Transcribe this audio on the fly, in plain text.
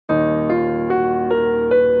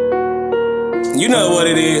You know what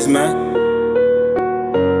it is, man.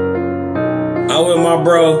 I'm with my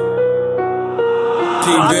bro,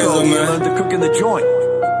 P-Bizzle, man. The cook in the joint.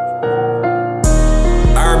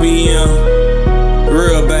 RBM,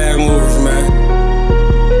 real bad movers, man.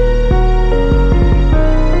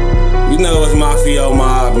 You know it's Mafia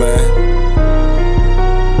Mob, man.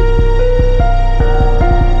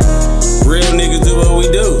 Real niggas do what we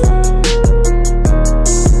do.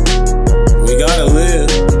 We gotta live.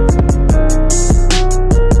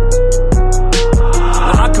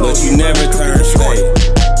 But you never turn state.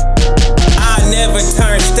 I never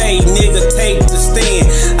turn state, nigga, take to stand.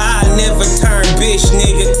 I never turn bitch,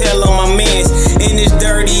 nigga, tell on my mans. In this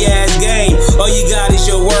dirty ass game, all you got is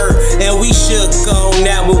your word. And we shook on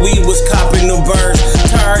that when we was copping the birds.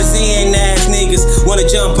 Tarzan ass niggas wanna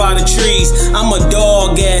jump out of trees. I'm a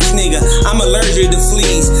dog ass nigga, I'm allergic to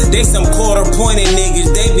fleas. They some quarter pointed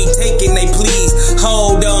niggas, they be taking they please.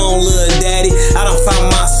 Hold on, little daddy, I done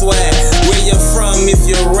found my swag. Where you from? If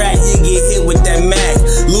you're rat, you get hit with that Mac.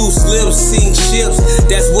 Loose lips sink ships,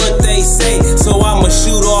 that's what they say. So I'ma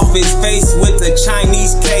shoot off his face with the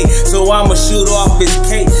Chinese K. So I'ma shoot off his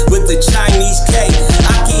cake with the Chinese K.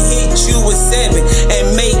 I can hit you with 7 and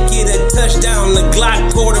make it a touchdown. The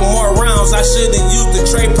Glock quarter more rounds, I should've used the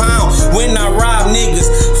Trey Pound. When I rob niggas,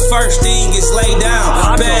 first thing is lay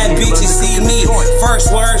down. Bad bitches see me,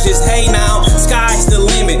 first words is hey now. Sky's the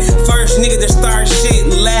limit, first nigga to start shit,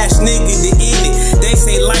 last nigga to end it. They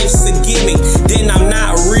say life's a gimmick, then I'm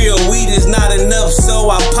not real. Weed is not enough, so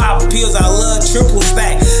I pop pills. I love triple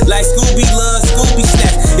stack, like Scooby loves Scooby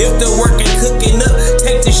snacks. If the work ain't cooking up,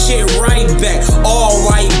 take the shit right back. All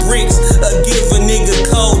white bricks, give a nigga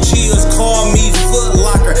cold chills. Call me Foot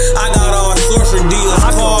Locker, I got all sorts of deals.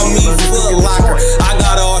 Call me Foot Locker, I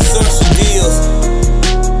got all sorts of deals.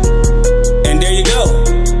 And there you go.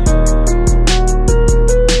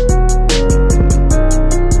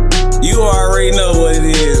 You already know what it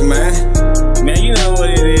is, man. Man, you know what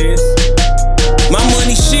it is. My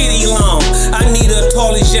money shitty long. I need a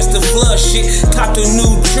toilet just to flush it. Copped a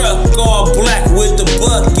new truck, all black with the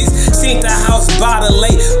buckets. Seen the house by the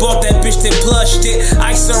lake, bought that bitch that plushed it.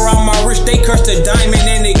 Ice around my wrist, they cursed a diamond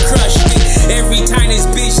and they crushed it. Every time this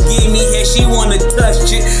bitch give me head, she wanna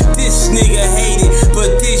touch it. This nigga hate it,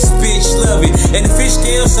 but this bitch love it. And the fish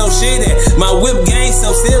scale so shit at. My whip game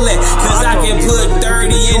so still at. Cause I can put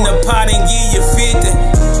 30 in the pot and give you 50.